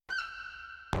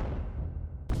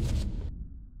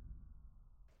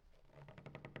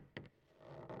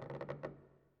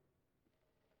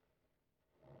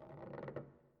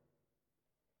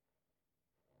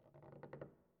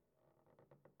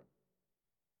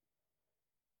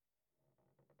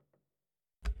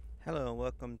Hello and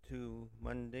welcome to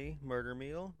Monday Murder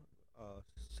Meal, a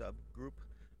subgroup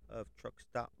of Truck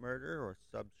Stop Murder or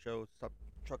sub-show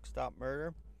Truck Stop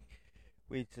Murder.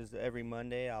 Which is every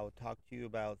Monday I will talk to you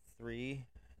about three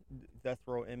death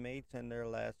row inmates and their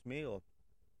last meal.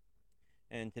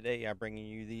 And today I'm bringing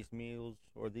you these meals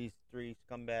or these three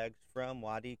scumbags from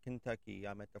Waddy, Kentucky.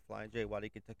 I'm at the Flying J, Waddy,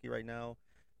 Kentucky right now,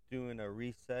 doing a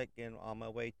reset, getting on my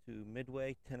way to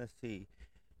Midway, Tennessee.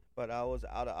 But I was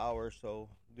out of hours, so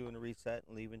doing a reset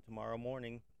and leaving tomorrow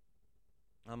morning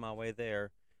on my way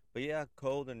there. But yeah,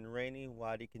 cold and rainy,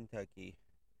 Waddy, Kentucky.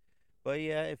 But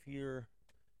yeah, if you're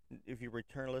a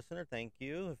return listener, thank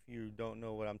you. If you don't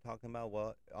know what I'm talking about,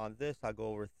 well, on this I go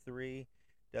over three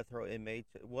death row inmates.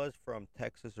 It was from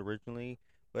Texas originally,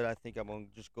 but I think I'm gonna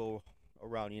just go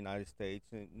around the United States,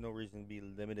 and no reason to be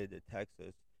limited to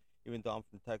Texas. Even though I'm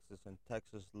from Texas, and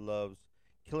Texas loves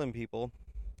killing people.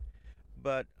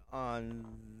 But on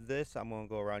this, I'm gonna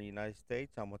go around the United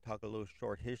States. I'm gonna talk a little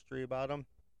short history about them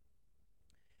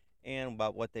and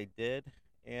about what they did,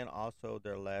 and also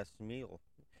their last meal.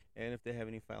 And if they have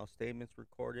any final statements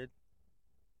recorded,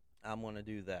 I'm gonna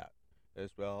do that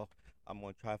as well. I'm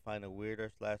gonna try to find the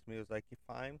weirdest last meals I can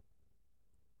find,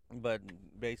 but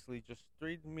basically just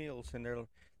three meals and their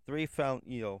three found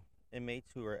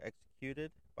inmates who were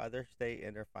executed by their state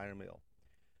and their final meal.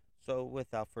 So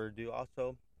without further ado,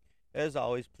 also as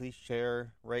always, please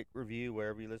share, rate, review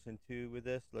wherever you listen to with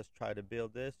this. Let's try to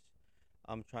build this.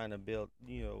 I'm trying to build,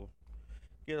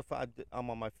 get a five. I'm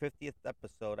on my 50th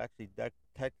episode. Actually,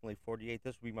 technically 48.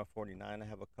 This will be my 49. I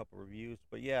have a couple reviews,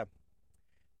 but yeah,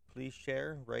 please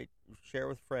share, rate, share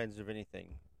with friends if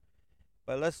anything.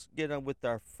 But let's get on with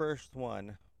our first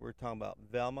one. We're talking about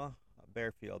Velma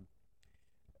Bearfield.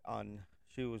 On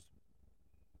she was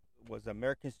an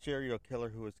American serial killer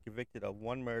who was convicted of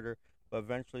one murder, but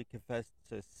eventually confessed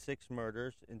to six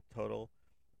murders in total.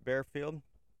 Barfield,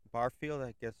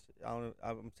 I guess I don't know,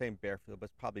 I'm saying Bearfield, but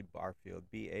it's probably Barfield,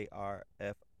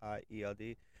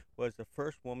 Barfield, was the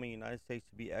first woman in the United States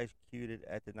to be executed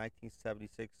at the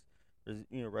 1976,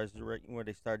 resurrection where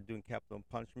they started doing capital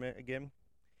punishment again,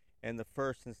 and the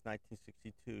first since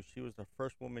 1962. She was the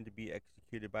first woman to be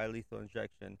executed by lethal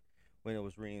injection when it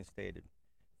was reinstated.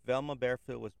 Velma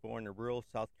Bearfield was born in rural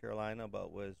South Carolina,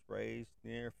 but was raised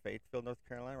near Fayetteville, North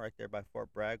Carolina, right there by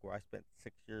Fort Bragg, where I spent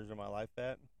 6 years of my life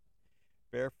at.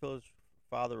 Bearfield's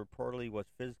father reportedly was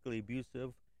physically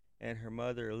abusive, and her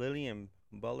mother, Lillian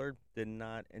Bullard, did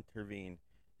not intervene.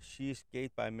 She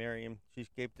escaped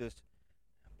this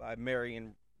by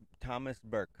marrying Thomas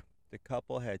Burke. The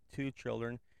couple had two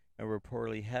children and were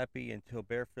reportedly happy until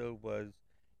Bearfield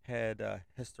had a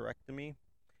hysterectomy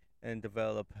and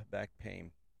developed back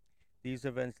pain. These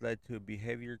events led to a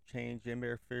behavior change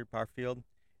in Barfield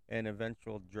and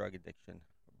eventual drug addiction.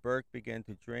 Burke began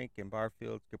to drink, and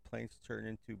Barfield's complaints turned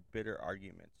into bitter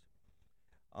arguments.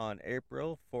 On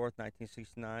April 4th,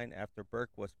 1969, after Burke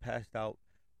was passed out,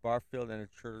 Barfield and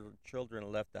her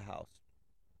children left the house.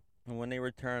 And when they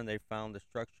returned, they found the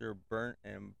structure burnt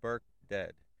and Burke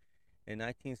dead. In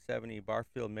 1970,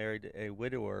 Barfield married a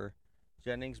widower,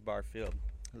 Jennings Barfield.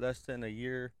 Less than a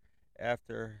year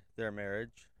after their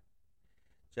marriage,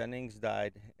 Jennings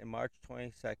died on March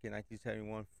 22nd,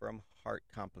 1971 from heart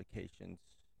complications.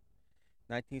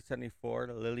 1974,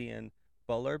 Lillian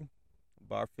Bullard,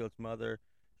 Barfield's mother,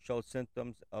 showed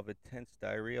symptoms of intense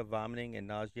diarrhea, vomiting, and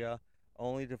nausea,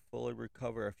 only to fully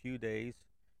recover a few days.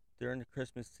 During the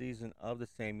Christmas season of the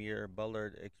same year,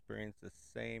 Bullard experienced the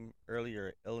same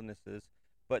earlier illnesses,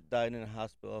 but died in a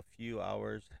hospital a few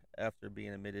hours after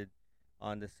being admitted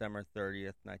on December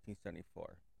 30th,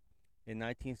 1974. In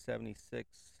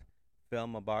 1976,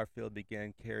 Velma Barfield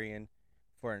began caring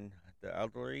for the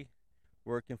elderly,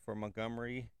 working for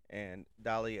Montgomery and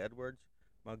Dolly Edwards.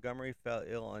 Montgomery fell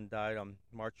ill and died on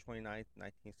March 29,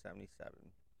 1977.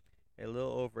 A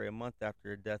little over a month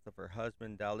after the death of her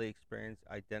husband, Dolly experienced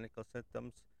identical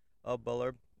symptoms of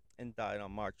Bullard and died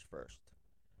on March 1st.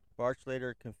 Barch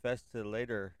later confessed to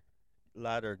the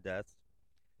latter deaths.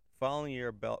 The following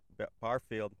year,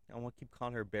 Barfield, I want to keep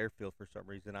calling her Bearfield for some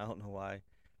reason, I don't know why.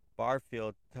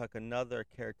 Barfield took another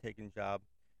caretaking job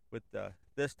with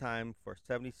this time for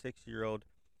 76-year-old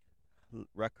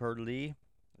Record Lee.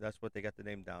 That's what they got the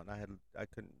name down. I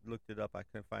couldn't looked it up. I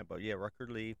couldn't find, but yeah, Record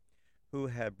Lee, who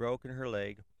had broken her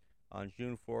leg on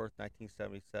June 4th,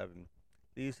 1977.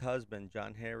 Lee's husband,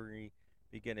 John Henry,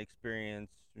 began experiencing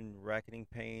racketing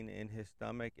pain in his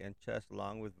stomach and chest,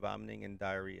 along with vomiting and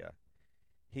diarrhea.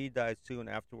 He died soon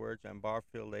afterwards, and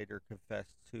Barfield later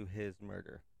confessed to his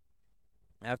murder.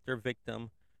 After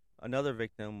another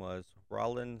victim was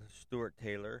Roland Stewart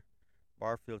Taylor,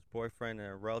 Barfield's boyfriend and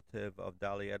a relative of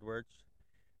Dolly Edwards.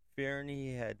 Fearing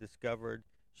he had discovered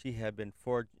she had been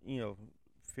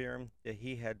fearing that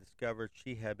he had discovered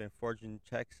she had been forging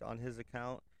checks on his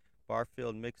account,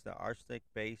 Barfield mixed the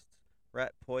arsenic-based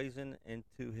rat poison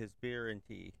into his beer and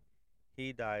tea.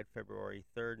 He died February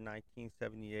 3rd,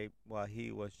 1978, while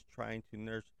he was trying to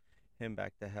nurse him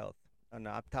back to health. An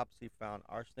autopsy found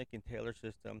arsenic in Taylor's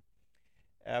system.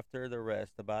 After the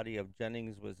arrest, the body of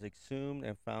Jennings was exhumed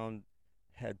and found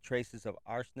had traces of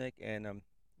arsenic and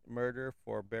murder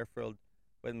for Bearfield.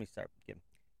 Let me start again.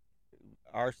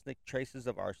 Traces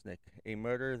of arsenic, a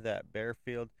murder that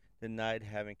Bearfield denied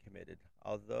having committed.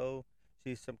 Although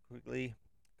she subsequently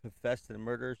confessed to the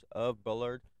murders of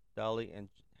Bullard, Dolly, and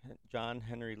John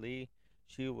Henry Lee,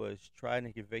 she was tried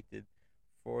and convicted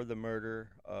for the murder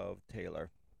of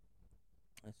Taylor.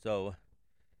 So,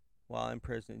 while in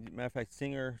prison, matter of fact,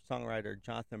 singer-songwriter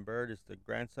Jonathan Byrd is the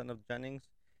grandson of Jennings,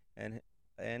 and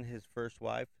and his first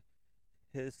wife.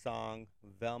 His song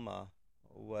Velma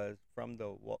was from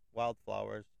the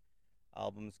Wildflowers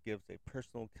albums, gives a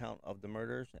personal account of the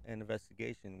murders and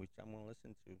investigation, which I'm going to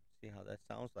listen to, see how that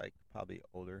sounds like, probably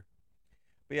older.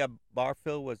 But yeah,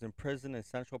 Barfield was in prison in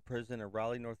Central Prison in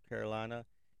Raleigh, North Carolina,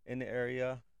 in the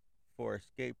area for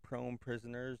escape-prone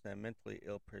prisoners and mentally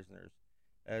ill prisoners,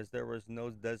 as there was no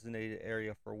designated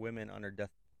area for women under death.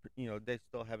 They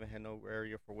still haven't had no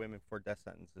area for women for death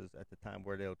sentences at the time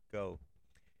where they would go.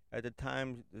 At the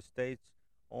time, the state's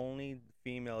only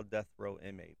female death row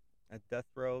inmate. A death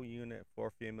row unit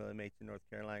for female inmates in North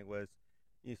Carolina was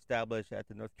established at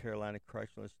the North Carolina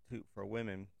Correctional Institute for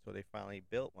Women, so they finally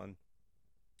built one.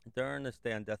 During the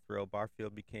stay on death row,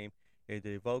 Barfield became a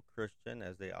devout Christian,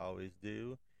 as they always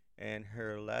do, and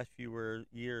her last few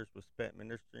years was spent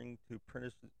ministering to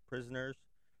prisoners,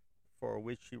 for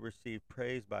which she received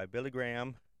praise by Billy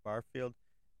Graham. Barfield,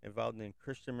 involved in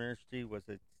Christian ministry, was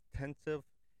extensive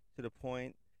to the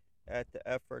point at the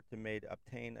effort to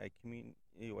obtain a community.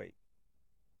 Wait,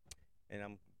 and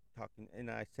I'm talking, and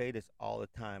I say this all the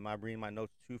time. I read my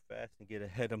notes too fast and get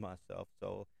ahead of myself.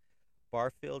 So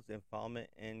Barfield's involvement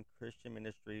in Christian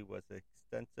ministry was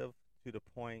extensive to the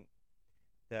point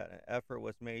that an effort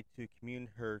was made to commute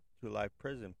her to life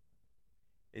prison.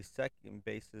 A second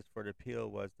basis for the appeal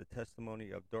was the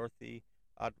testimony of Dorothy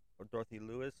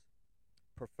Lewis,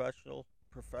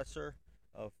 professor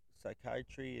of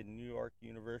psychiatry in New York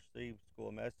University School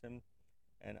of Medicine,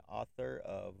 and author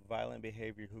of Violent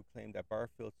Behavior, who claimed that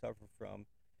Barfield suffered from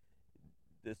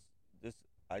this this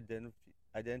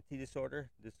identity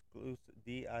disorder, decisive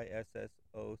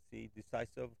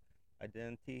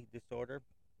identity disorder.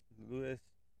 Lewis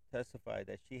testified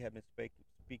that she had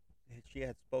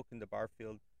spoken to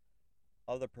Barfield's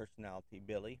other personality,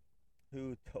 Billy,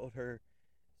 who told her.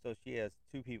 So she has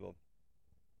two people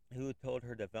who told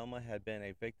her that Velma had been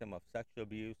a victim of sexual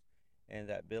abuse and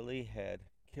that Billy had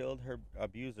killed her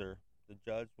abuser. The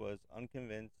judge was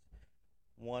unconvinced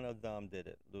one of them did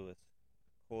it. Lewis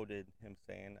quoted him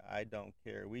saying, "I don't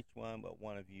care which one, but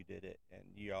one of you did it, and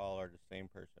you all are the same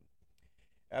person."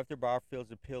 After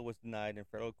Barfield's appeal was denied in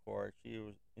federal court, she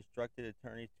was instructed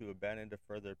attorneys to abandon the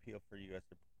further appeal for U.S.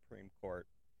 Supreme Court.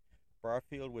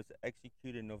 Barfield was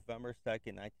executed November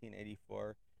 2nd,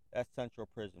 1984, at Central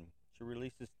Prison. She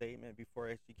released a statement before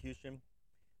execution.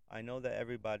 "I know that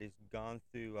everybody's gone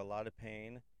through a lot of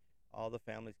pain. All the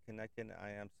families connected,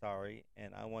 I am sorry,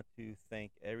 and I want to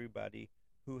thank everybody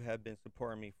who have been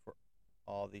supporting me for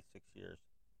all these 6 years."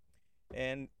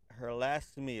 And her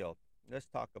last meal. Let's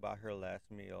talk about her last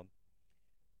meal.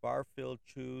 Barfield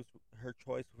her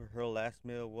choice for her last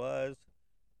meal was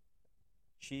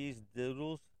cheese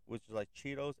doodles, which is like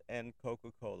Cheetos, and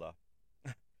Coca-Cola.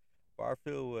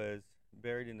 Barfield was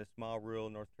buried in a small rural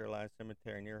North Carolina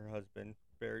cemetery near her husband,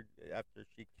 buried after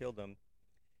she killed him,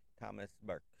 Thomas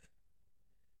Burke.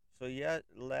 So yeah,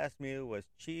 last meal was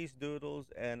cheese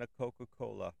doodles and a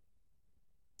Coca-Cola.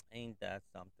 Ain't that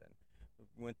something?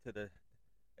 Went to the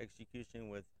execution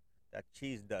with that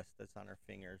cheese dust that's on her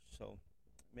fingers. So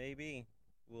maybe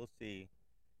we'll see.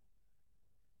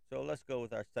 So let's go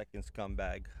with our second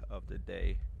scumbag of the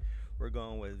day. We're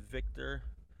going with Victor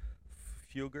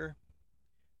Fugger.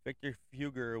 Victor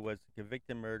Fugger was a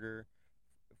convicted murderer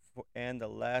and the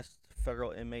last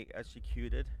federal inmate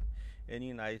executed in the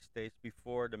United States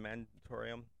before the the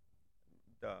moratorium,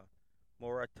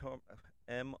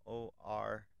 MORATORIUM,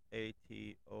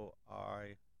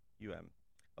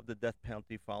 of the death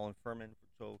penalty following Furman.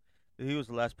 So he was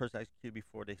the last person executed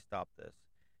before they stopped this,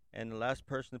 and the last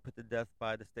person to put to death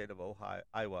by the state of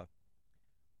Iowa.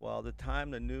 While at the time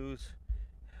the news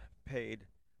paid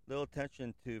little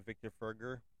attention to Victor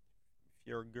Fugger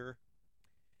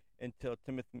until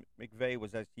Timothy McVeigh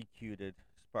was executed,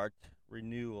 sparked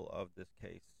renewal of this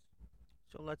case.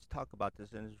 So let's talk about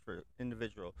this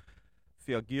individual.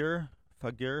 Figur,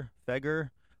 Feger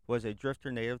was a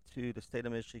drifter native to the state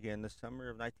of Michigan. In the summer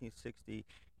of 1960,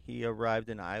 he arrived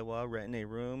in Iowa, renting a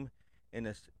room in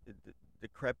a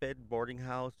decrepit boarding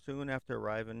house. Soon after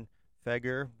arriving,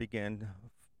 Feger began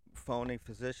phoning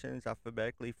physicians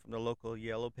alphabetically from the local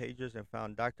Yellow Pages and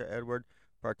found Dr. Edward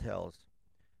Bartels.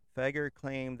 Feger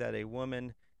claimed that a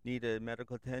woman needed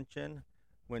medical attention.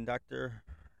 When Dr.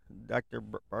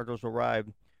 Bartels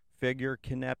arrived, Feger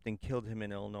kidnapped and killed him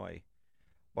in Illinois.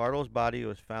 Bartles' body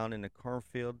was found in a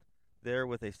cornfield there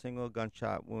with a single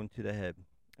gunshot wound to the head.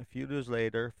 A few days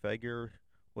later, Feger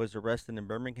was arrested in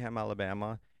Birmingham,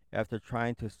 Alabama, after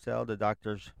trying to sell the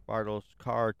Dr. Bartles'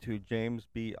 car to James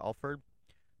B. Alford,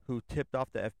 who tipped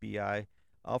off the FBI.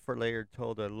 Alford later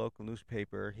told a local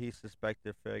newspaper he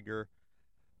suspected Feger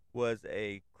was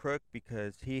a crook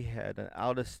because he had an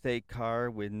out-of-state car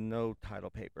with no title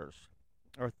papers.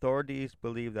 Authorities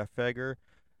believe that Feger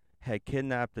had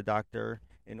kidnapped the doctor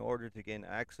in order to gain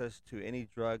access to any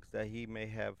drugs that he may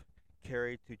have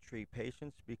carried to treat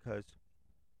patients. Because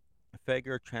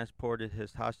Feger transported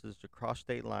his hostages across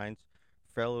state lines,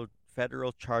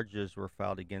 federal charges were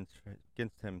filed against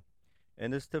him.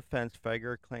 In his defense,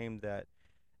 Feger claimed that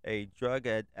a drug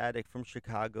addict from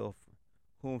Chicago,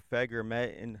 whom Feger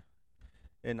met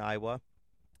in Iowa,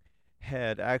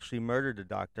 had actually murdered the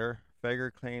doctor.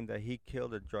 Feger claimed that he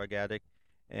killed a drug addict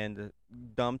and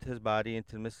dumped his body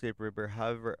into the Mississippi River.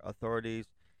 However, authorities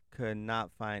could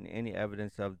not find any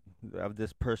evidence of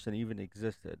this person even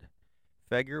existed.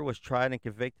 Feger was tried and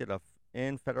convicted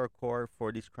in federal court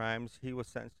for these crimes. He was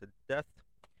sentenced to death.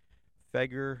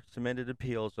 Feger submitted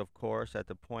appeals, of course, at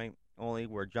the point only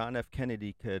where John F.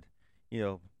 Kennedy could,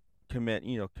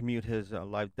 commute his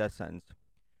life death sentence.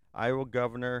 Iowa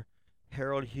Governor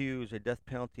Harold Hughes, a death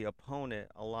penalty opponent,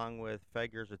 along with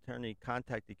Feger's attorney,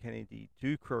 contacted Kennedy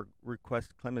to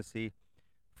request clemency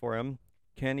for him.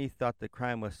 Kennedy thought the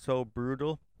crime was so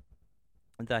brutal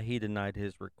that he denied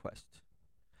his request.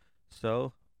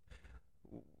 So,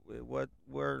 what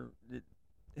were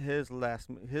his last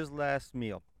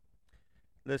meal?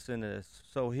 Listen to this.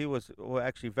 So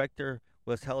Vector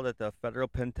was held at the federal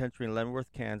penitentiary in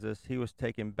Leavenworth, Kansas. He was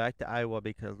taken back to Iowa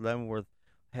because Leavenworth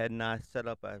had not set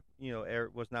up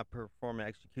was not performing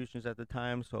executions at the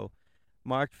time. So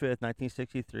March 5th,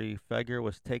 1963, Feger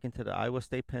was taken to the Iowa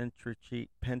State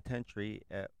Penitentiary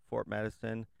at Fort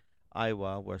Madison,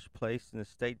 Iowa, was placed in the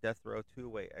state death row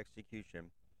two-way execution.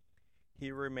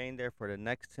 He remained there for the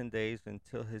next 10 days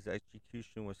until his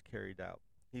execution was carried out.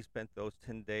 He spent those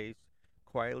 10 days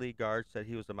quietly. Guards said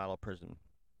he was a model prison.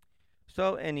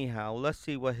 So anyhow, let's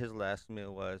see what his last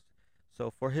meal was.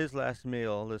 So for his last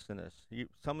meal, listen to this.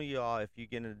 Some of y'all, if you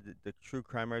get into the true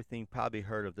crime everything, probably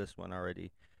heard of this one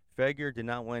already. Feger did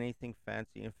not want anything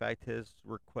fancy. In fact, his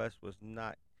request was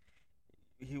not.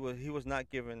 He was not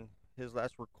given. His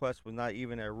last request was not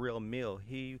even a real meal.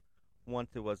 He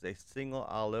wanted was a single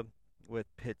olive with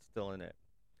pits still in it.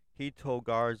 He told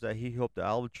guards that he hoped the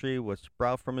olive tree would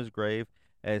sprout from his grave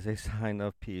as a sign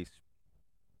of peace.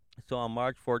 So on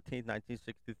March 14th,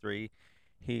 1963,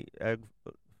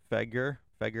 Feger,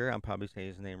 I'm probably saying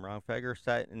his name wrong. Feger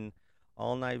sat in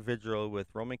all-night vigil with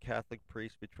Roman Catholic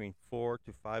priests between 4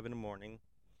 to 5 in the morning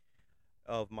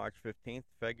of March 15th.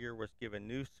 Feger was given a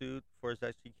new suit for his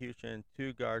execution.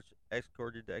 Two guards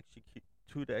escorted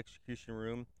to the execution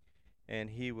room, and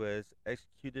he was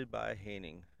executed by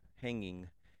hanging.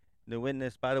 The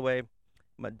witness, by the way,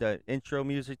 the intro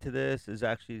music to this is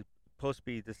actually supposed to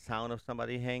be the sound of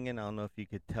somebody hanging. I don't know if you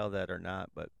could tell that or not,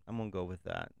 but I'm going to go with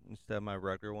that instead of my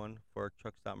regular one for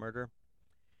Truck Stop Murder.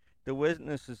 The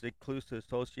witnesses include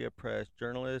Associated Press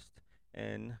journalist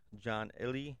and John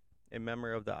Ely, a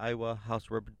member of the Iowa House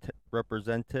of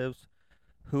Representatives,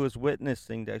 who was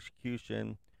witnessing the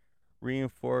execution,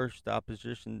 reinforced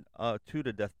opposition to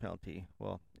the death penalty.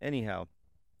 Well, anyhow,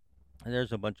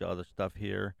 there's a bunch of other stuff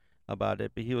here about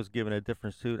it, but he was given a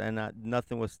different suit, and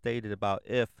nothing was stated about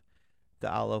if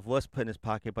the olive was put in his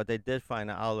pocket, but they did find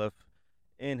an olive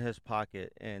in his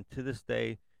pocket, and to this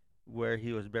day, where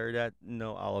he was buried at,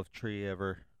 no olive tree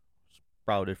ever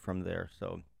sprouted from there.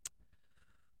 So,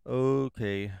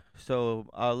 okay. So,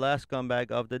 our last scumbag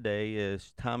of the day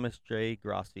is Thomas J.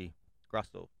 Grasso.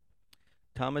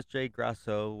 Thomas J.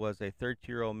 Grasso was a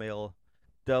 32-year-old male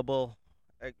double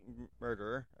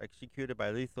murderer executed by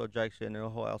lethal injection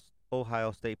in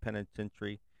Ohio State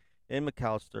Penitentiary in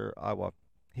McAlester, Iowa.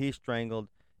 He strangled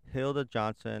Hilda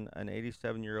Johnson, an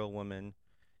 87-year-old woman,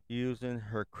 using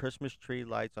her Christmas tree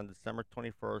lights on December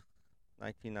 24th,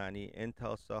 1990, in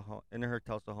her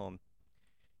Tulsa home.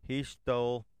 He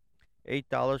stole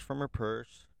 $8 from her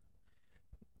purse,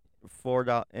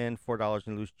 $4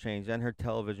 in loose change, and her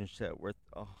television set worth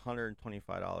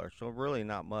 $125. So really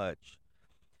not much.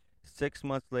 6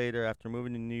 months later, after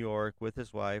moving to New York with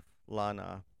his wife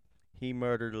Lana, he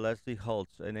murdered Leslie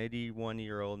Holtz, an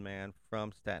 81-year-old man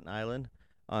from Staten Island,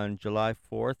 on July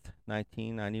 4th,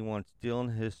 1991,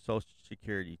 stealing his Social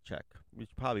Security check,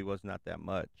 which probably was not that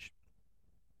much.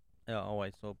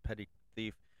 Always so petty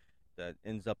thief that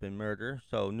ends up in murder.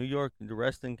 So New York, the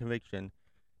arrest and conviction.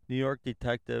 New York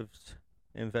detectives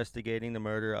investigating the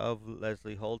murder of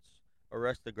Leslie Holtz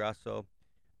arrested Grasso,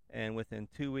 and within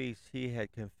 2 weeks he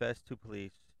had confessed to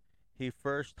police. He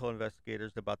first told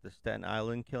investigators about the Staten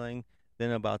Island killing,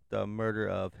 then about the murder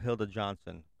of Hilda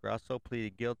Johnson. Grasso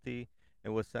pleaded guilty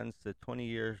and was sentenced to 20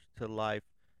 years to life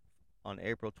on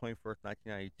April 21st,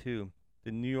 1992.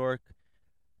 The New York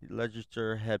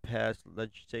legislature had passed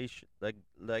legislation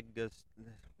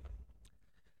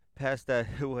passed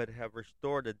that would have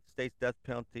restored the state's death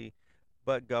penalty,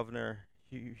 but Governor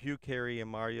Hugh Carey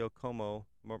and Mario Como,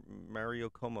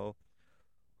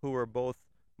 who were both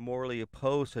morally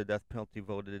opposed to the death penalty,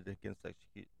 voted against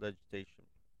legislation.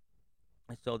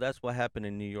 And so that's what happened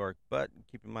in New York. But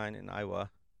keep in mind, in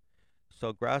Iowa,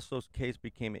 so Grasso's case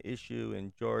became an issue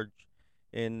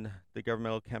in the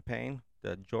governmental campaign,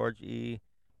 the George E.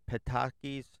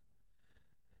 Pataki's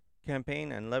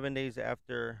campaign, and 11 days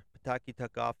after Pataki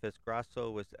took office,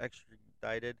 Grasso was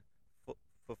extradited,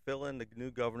 fulfilling the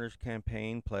new governor's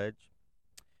campaign pledge.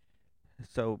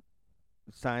 So,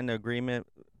 signed an agreement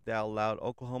that allowed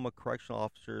Oklahoma correctional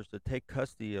officers to take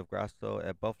custody of Grasso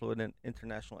at Buffalo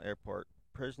International Airport.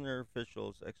 Prisoner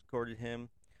officials escorted him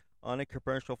on a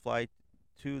commercial flight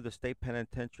to the state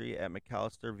penitentiary at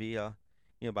McAllister via,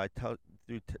 by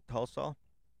through Tulsa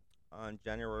on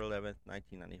January 11th,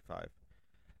 1995.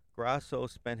 Grasso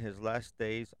spent his last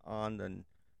days on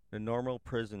the normal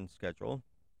prison schedule,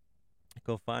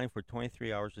 confined for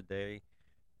 23 hours a day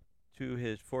to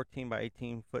his 14 by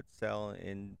 18-foot cell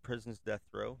in prison's death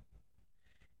row.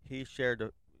 He shared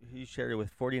it with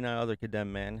 49 other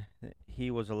condemned men. He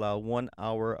was allowed 1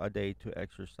 hour a day to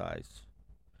exercise.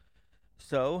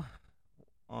 So,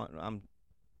 on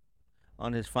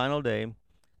his final day,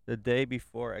 the day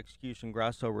before execution,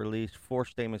 Grasso released 4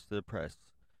 statements to the press.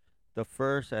 The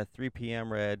first at 3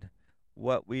 p.m. read,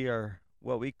 what we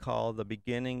call the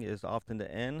beginning is often the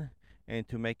end, and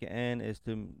to make an end is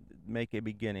to make a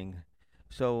beginning."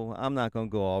 So I'm not going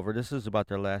to go over. This is about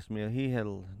their last meal. He had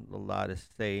a lot to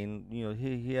say, and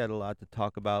he had a lot to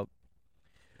talk about.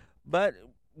 But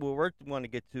what we want to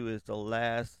get to is the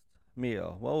last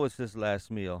meal. What was his last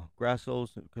meal?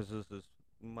 Grasso's, because this is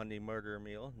Monday murder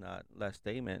meal, not last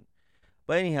statement.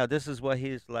 But anyhow, this is what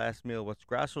his last meal was.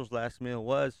 Grasso's last meal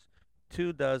was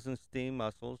 2 dozen steamed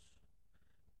mussels,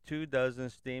 2 dozen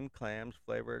steamed clams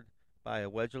flavored by a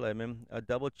wedge of lemon, a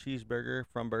double cheeseburger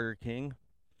from Burger King,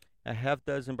 a half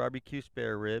dozen barbecue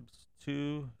spare ribs,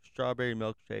 2 strawberry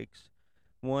milkshakes,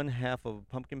 1/2 of a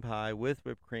pumpkin pie with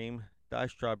whipped cream,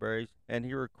 diced strawberries, and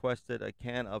he requested a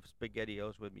can of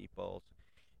SpaghettiOs with meatballs.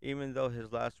 Even though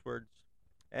his last words,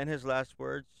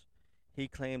 he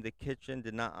claimed the kitchen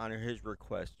did not honor his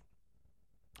request.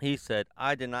 He said,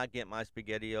 "I did not get my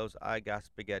SpaghettiOs, I got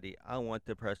spaghetti. I want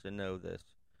the press to know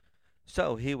this."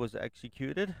 So he was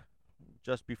executed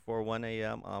just before 1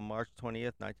 a.m. on March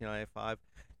 20th, 1995,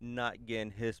 not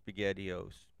getting his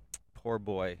SpaghettiOs. Poor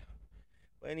boy.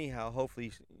 But anyhow,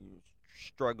 hopefully you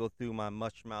struggle through my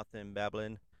much mouth and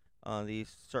babbling on these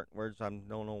certain words I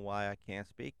don't know why I can't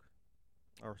speak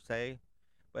or say.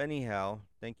 But anyhow,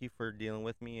 thank you for dealing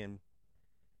with me, and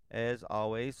as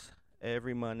always,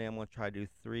 every Monday I'm going to try to do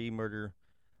 3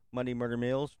 Monday murder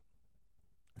meals,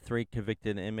 3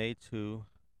 convicted inmates who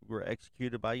were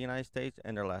executed by the United States,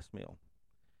 and their last meal.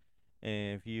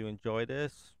 And if you enjoy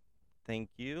this, thank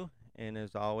you. And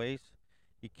as always,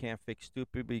 you can't fix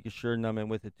stupid, but you can sure numb it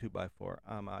with a 2x4.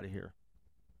 I'm out of here.